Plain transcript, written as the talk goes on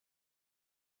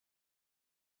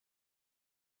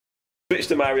switch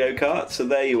to Mario Kart, so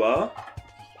there you are.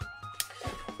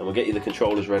 And we'll get you the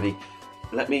controllers ready.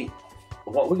 What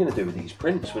are we going to do with these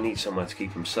prints? We need somewhere to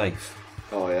keep them safe.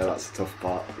 Oh yeah, that's a tough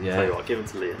part. Yeah. Tell you what, give them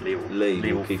to Lee.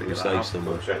 Lee will keep them safe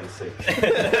somewhere. Yeah.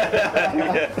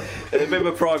 A bit of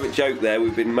a private joke there.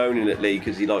 We've been moaning at Lee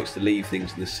because he likes to leave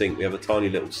things in the sink. We have a tiny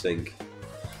little sink.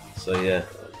 So yeah,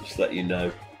 just let you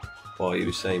know why he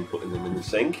was saying putting them in the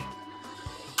sink.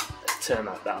 Let's turn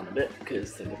that down a bit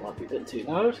because then it might be a bit too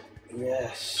loud.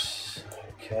 Yes.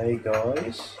 Okay,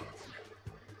 guys.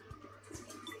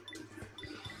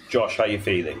 Josh, how you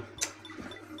feeling?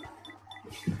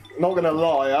 Not gonna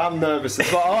lie, I'm nervous,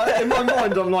 but in my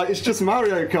mind I'm like, it's just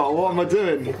Mario Kart, what am I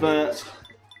doing? But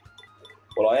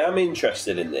well, I am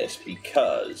interested in this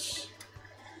because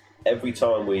every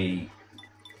time we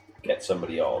get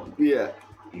somebody on,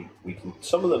 we can.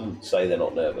 Some of them say they're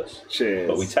not nervous. Cheers.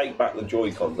 But we take back the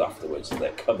Joy-Cons afterwards, and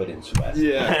they're covered in sweat.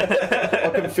 Yeah, I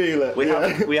can feel it.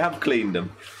 We have cleaned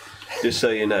them, just so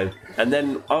you know. And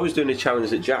then I was doing a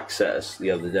challenge that Jack set us the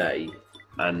other day.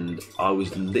 And I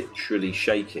was literally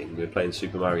shaking. We were playing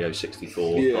Super Mario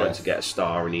 64, trying to get a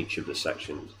star in each of the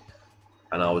sections.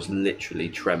 And I was literally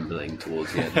trembling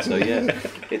towards the end. So yeah,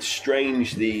 it's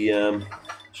strange the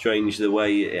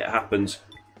way it happens.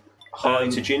 Hi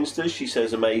to Ginster, she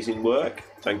says amazing work.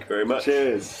 Thank you very much.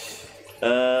 Cheers.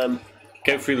 Go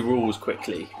through the rules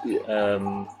quickly.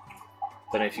 Don't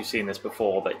know if you've seen this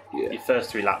before, but your first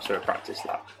 3 laps are a practice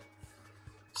lap.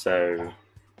 So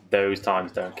those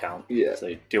times don't count. Yeah.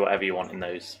 So do whatever you want in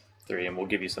those 3, and we'll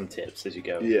give you some tips as you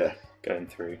go. Going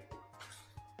through.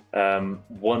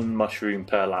 1 mushroom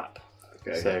per lap.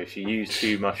 Okay. So if you use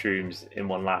 2 mushrooms in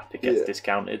 1 lap, it gets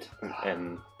discounted.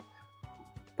 And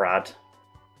Brad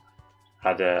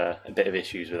had a bit of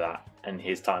issues with that, and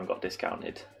his time got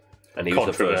discounted. And he was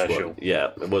the first one.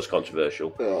 Yeah, it was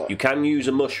controversial. You can use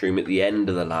a mushroom at the end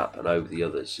of the lap and over the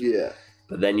others. Yeah.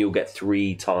 But then you'll get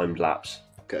 3 timed laps.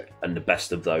 Okay. And the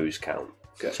best of those count.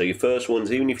 Okay. So your first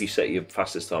ones, even if you set your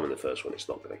fastest time in the first one, it's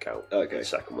not going to count. Okay. The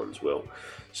second ones will.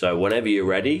 So whenever you're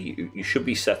ready, you should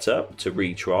be set up to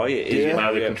retry. It is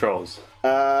Mario the controls. Do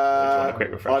you want a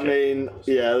quick refresher? I mean,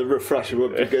 yeah, the refresher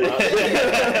would be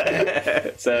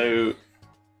good. So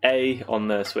A on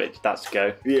the Switch, that's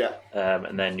go. Yeah.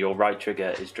 And then your right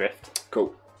trigger is drift.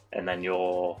 Cool. And then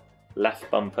your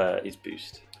left bumper is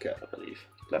boost. Okay. I believe.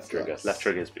 Left trigger. Left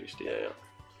trigger is boost, yeah.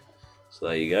 So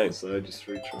there you go. So just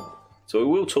retry. So we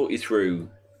will talk you through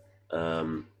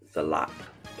the lap,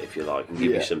 if you like, and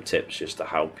give you some tips just to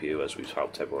help you as we've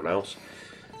helped everyone else.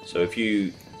 So if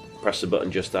you press the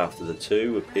button just after the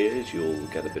 2 appears, you'll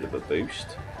get a bit of a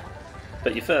boost.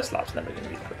 But your first lap's never going to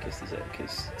be the quickest, is it?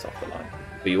 Because it's off the line.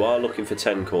 But you are looking for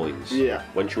 10 coins. Yeah.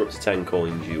 Once you're up to 10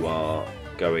 coins, you are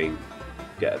going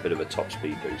get a bit of a top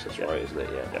speed boost. That's right, isn't it?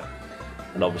 Yeah.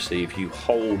 And obviously, if you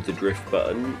hold the drift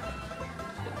button,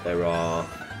 there are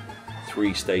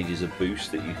 3 stages of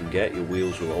boost that you can get. Your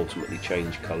wheels will ultimately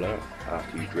change colour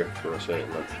after you drift for a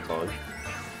certain length of time.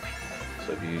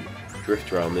 So if you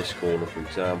drift around this corner, for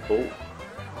example,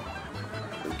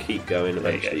 and keep going,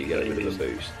 eventually you get a bit of a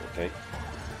boost. Okay.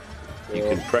 You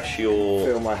can press your.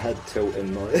 Feel my head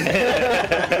tilting.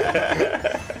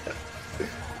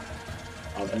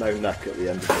 I've no neck at the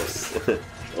end of this.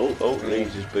 oh! He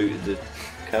just booted the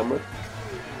camera.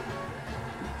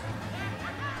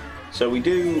 So we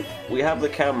have the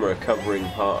camera covering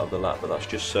part of the lap, but that's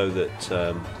just so that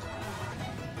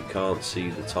you can't see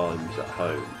the times at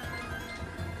home.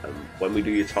 And when we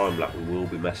do your time lap, we will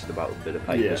be messing about with a bit of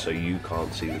paper, so you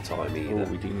can't see the time either.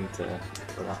 We do need to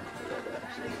put that a little bit,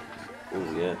 actually. Oh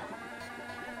yeah.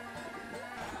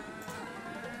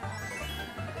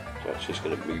 That's just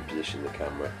going to reposition the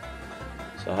camera.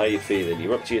 So how are you feeling?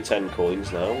 You're up to your 10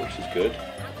 coins now, which is good.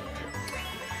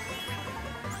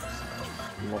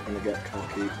 I'm not going to get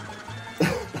cocky.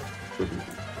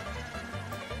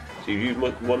 So you've used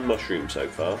 1 mushroom so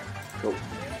far. Cool.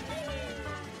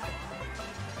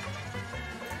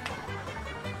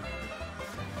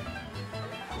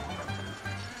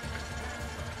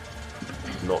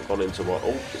 Not gone into what?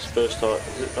 Oh, it's first time.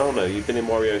 Is it? Oh no, you've been in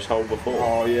Wario's hole before.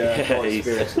 Oh yeah, quite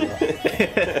experienced in that.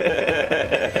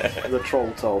 The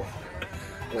troll toll.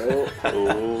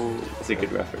 Oh, that's a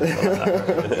good reference. I like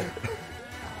that.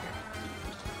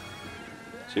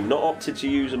 So you've not opted to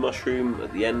use a mushroom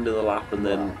at the end of the lap and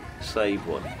then save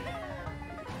one.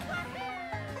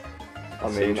 I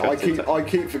mean, I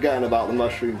keep forgetting about the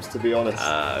mushrooms, to be honest.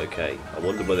 Ah, okay. I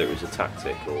wonder whether it was a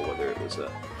tactic or whether it was a.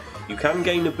 You can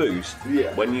gain a boost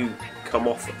when you come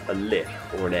off a lip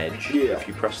or an edge. Yeah. If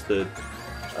you press the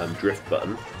drift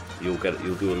button,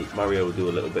 Mario will do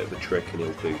a little bit of a trick and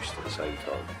he'll boost at the same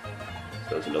time.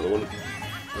 So there's another one.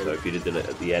 So if you'd have done it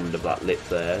at the end of that lip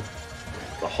there,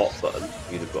 the hot button,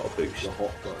 you'd have got a boost. The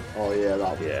hot button. Oh yeah,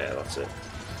 that one. Yeah, that's it.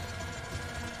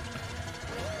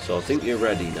 So I think you're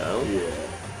ready now. Yeah.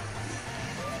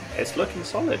 It's looking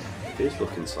solid. It is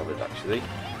looking solid, actually.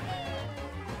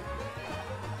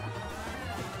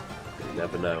 You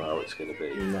never know how it's going to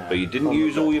be. No. But you didn't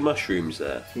use all your mushrooms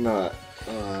there. No.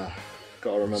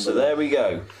 Gotta remember. So there we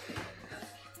go.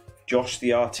 Josh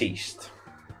the artiste.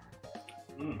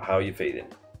 How are you feeling?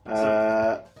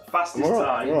 Fastest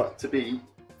time to beat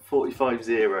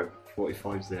 45-0.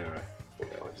 45-0.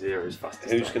 45-0 is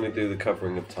fastest Who's time. going to do the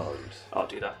covering of times? I'll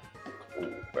do that.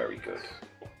 Oh, very good.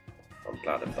 I'm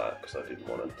glad of that because I didn't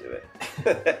want to do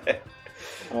it.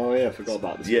 Oh yeah, I forgot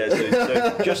about this. Yeah,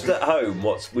 so just at home,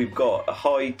 we've got a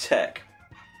high tech.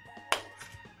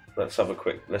 Let's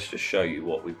just show you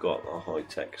what we've got, a high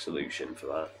tech solution for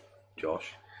that,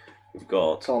 Josh. We've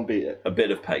got Can't beat it. a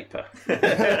bit of paper.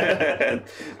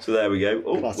 So there we go.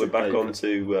 Oh, Classic we're back paper.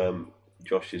 onto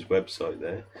Josh's website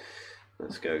there.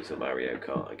 Let's go to Mario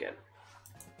Kart again.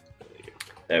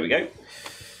 There we go.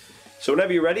 So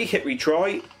whenever you're ready, hit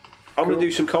retry. I'm going to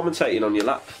do some commentating on your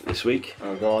lap this week.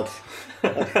 Oh god. To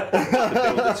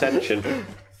build the tension.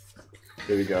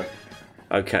 Here we go.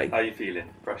 Okay, How are you feeling?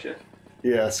 Pressure?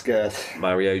 Yeah, scared.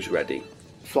 Mario's ready.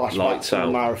 Flashback Lights to the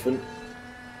out. marathon.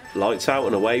 Lights out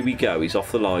and away we go. He's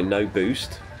off the line, no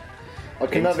boost. I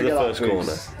can Into never the get that first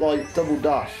boost. Like double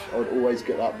dash, I would always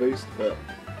get that boost, but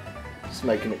just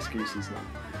making excuses now.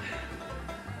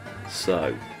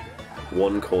 So,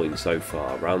 1 coin so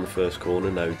far. Around the first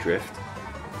corner, no drift.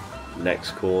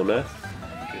 Next corner,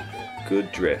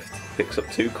 good drift. Picks up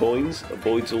 2 coins,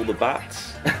 avoids all the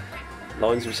bats.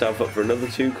 Lines himself up for another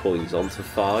 2 coins, onto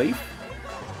 5.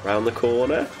 Round the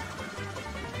corner.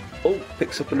 Oh,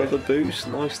 picks up another boost.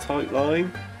 Nice tight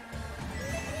line.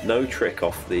 No trick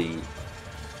off the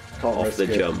Can't risk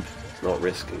it. jump. It's not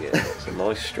risking it. It's a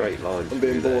nice straight line. I'm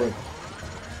being through there. boring.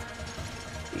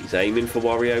 He's aiming for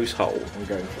Wario's hole. I'm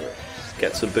going for it.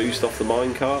 Gets a boost off the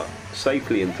minecart,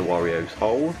 safely into Wario's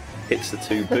hole. Hits the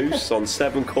 2 boosts on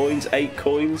 7 coins, 8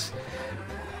 coins.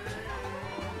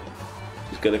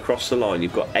 He's going to cross the line.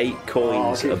 You've got 8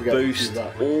 coins, keep a forgetting to boost, do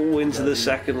that. all into the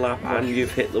second lap, and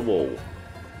you've hit the wall.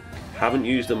 Haven't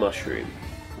used a mushroom.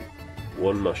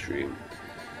 1 mushroom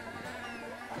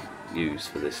used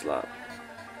for this lap.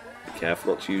 Be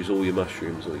careful not to use all your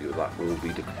mushrooms or your lap will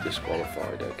be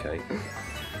disqualified, okay?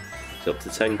 It's up to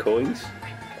 10 coins.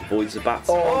 Avoids the bats.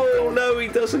 Oh, no, he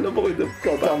doesn't avoid them.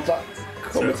 Goddamn that.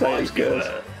 Commentator's So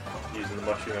good. using the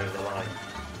mushroom over the line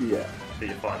Yeah. for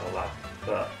your final lap,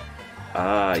 but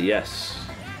Ah, yes.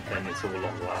 then it's all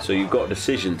on the lap. So you've got a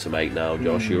decision to make now,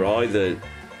 Josh. You're either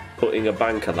putting a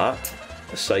banker lap,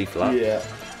 a safe lap, Yeah.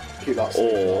 Keep that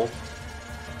safe. or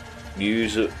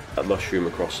use a mushroom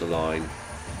across the line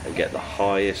and get the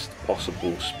highest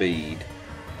possible speed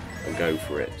and go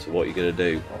for it. So what are you going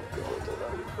to do?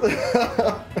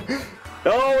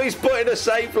 Oh, he's putting a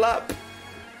safe lap.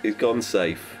 He's gone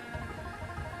safe.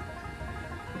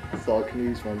 So I can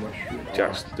use my mushroom.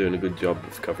 Jack's doing a good job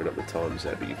of covering up the times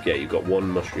there, but you've got 1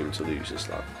 mushroom to lose this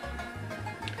lap.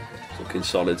 It's looking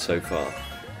solid so far.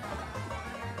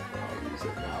 I'll use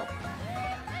it now.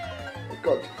 Oh,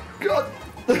 God. God!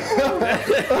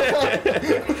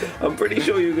 I'm pretty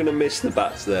sure you were going to miss the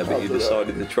bats there, but you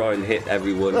decided to try and hit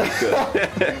everyone you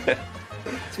could.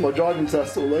 It's my driving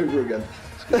test all over again.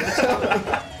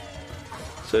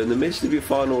 So in the midst of your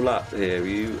final lap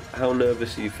here, how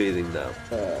nervous are you feeling now?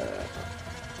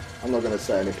 I'm not going to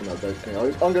say anything I don't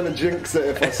think. I'm going to jinx it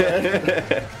if I say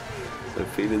it. So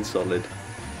feeling solid.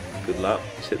 Good lap.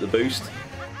 Just hit the boost.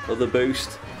 Another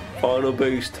boost.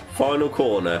 Final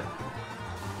corner.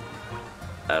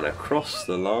 And across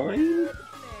the line.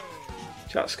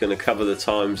 Jack's going to cover the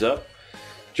times up.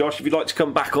 Josh, if you'd like to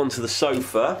come back onto the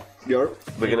sofa, Yo.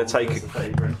 we're going to take a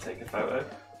favour and take a photo.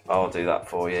 I'll do that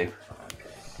for you.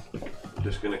 I'm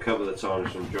just going to cover the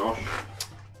times from Josh.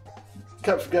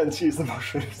 Kept forgetting to use the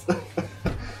mushrooms.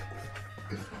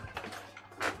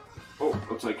 Oh,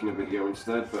 I'm taking a video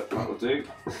instead, but that'll do.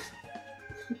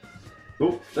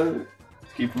 Oh, no.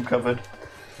 Keep them covered.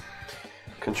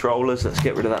 Controllers, let's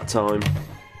get rid of that time.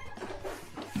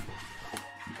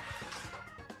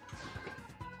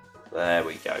 There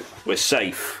we go. We're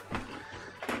safe.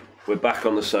 We're back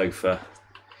on the sofa.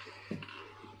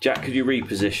 Jack, could you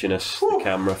reposition us, the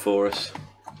camera for us?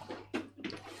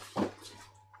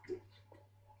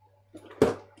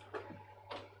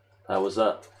 How was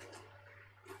that?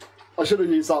 I should have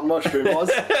used that mushroom.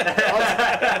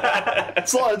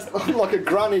 It's like a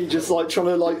granny just like trying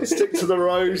to like stick to the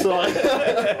road. Like.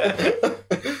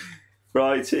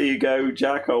 Right, here you go,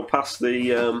 Jack. I'll pass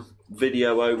the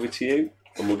video over to you,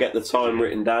 and we'll get the time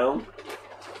written down.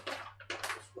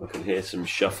 I can hear some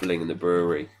shuffling in the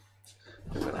brewery.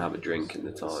 I'm going to have a drink in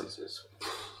the time.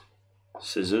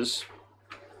 Scissors.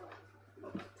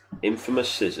 Infamous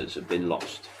scissors have been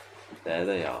lost. There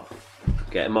they are.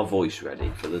 Getting my voice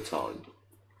ready for the time.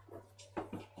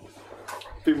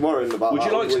 Been worrying about. Would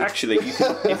you like to, actually?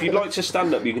 If you'd like to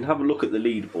stand up, you can have a look at the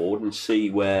leaderboard and see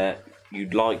where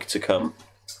you'd like to come.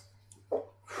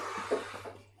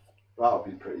 That'll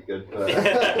be pretty good.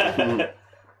 But...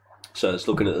 So it's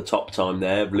looking at the top time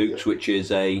there, Luke's, which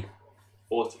is a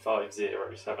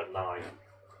 45.079.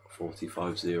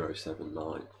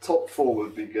 45.079. Top 4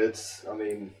 would be good. I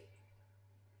mean,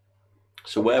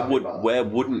 so where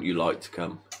wouldn't you like to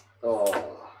come?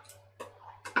 Oh,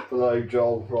 below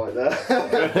Joel, right there.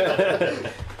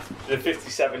 The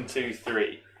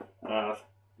 57.23.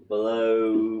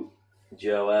 Below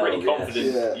Joel. Pretty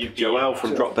confident. Yeah. You'd be Joel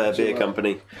from Drop Bear Beer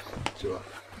Company. Joel.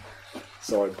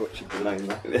 Sorry, butchered the name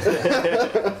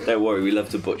there. Don't worry, we love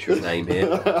to butcher a name here.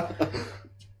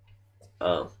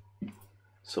 Oh,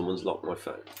 someone's locked my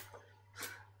phone.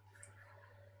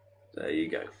 There you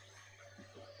go.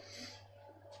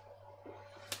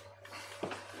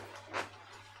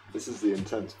 This is the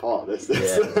intense part of this.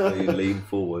 Yeah, so you lean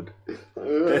forward.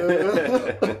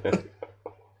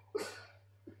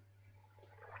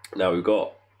 Now we've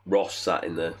got Ross sat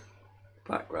in the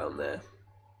background there.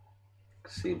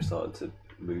 See him starting to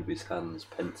move his hands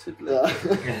pensively. I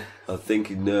think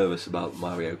he's nervous about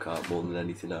Mario Kart more than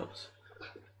anything else.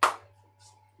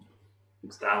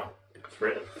 It's down. It's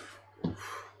written.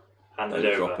 Hand Don't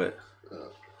it drop over. it.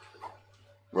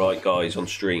 Right, guys, on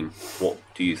stream, what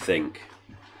do you think?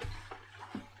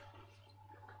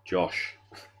 Josh.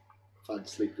 I've had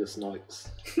sleepless nights.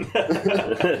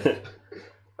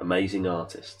 Amazing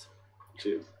artist.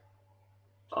 Cheers.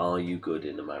 Are you good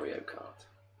in a Mario Kart?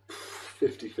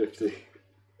 50-50.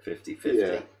 50-50.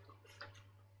 Yeah.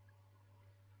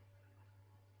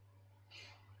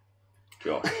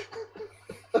 Josh.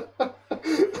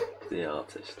 The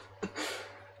artist.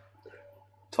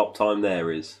 Top time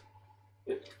there is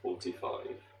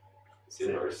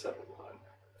 45.079.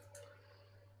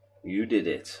 You did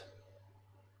it.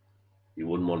 You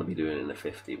wouldn't want to be doing it in a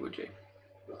 50, would you?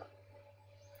 No.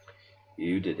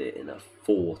 You did it in a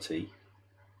 40.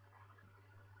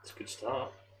 It's a good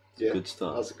start. Yeah, Good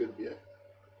start. That's a good, yeah.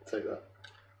 I'll take that.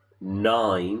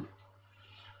 9,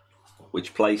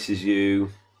 which places you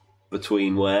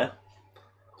between where?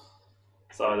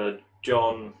 It's either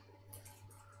John.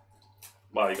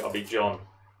 Well, you got to beat John.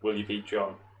 Will you beat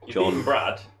John? You John. beat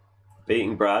Brad.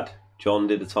 Beating Brad. John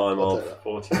did a time I'll of take that.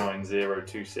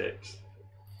 49.026.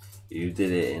 You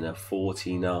did it in a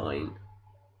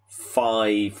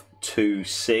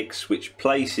 49.526, which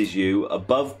places you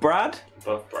above Brad?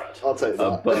 Above Brad. I'll take that.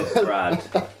 Above Brad.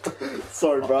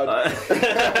 Sorry, Brad.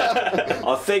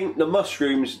 I think the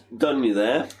mushroom's done you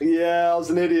there. Yeah, I was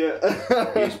an idiot.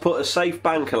 He's put a safe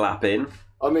banker lap in.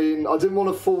 I mean, I didn't want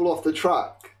to fall off the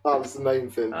track. That was the main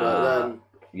thing. But then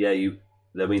Yeah,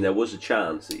 there was a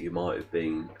chance that you might have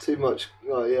been. too much,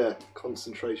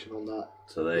 concentration on that.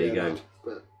 So there you go.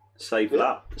 But Safe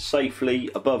lap, safely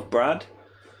above Brad.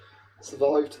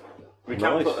 survived. We can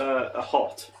Nice. put a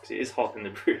hot, because it is hot in the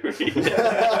brewery.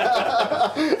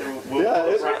 We'll Yeah,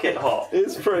 put bracket hot.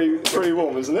 It's pretty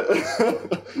warm, isn't it?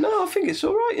 No, I think it's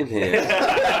all right in here.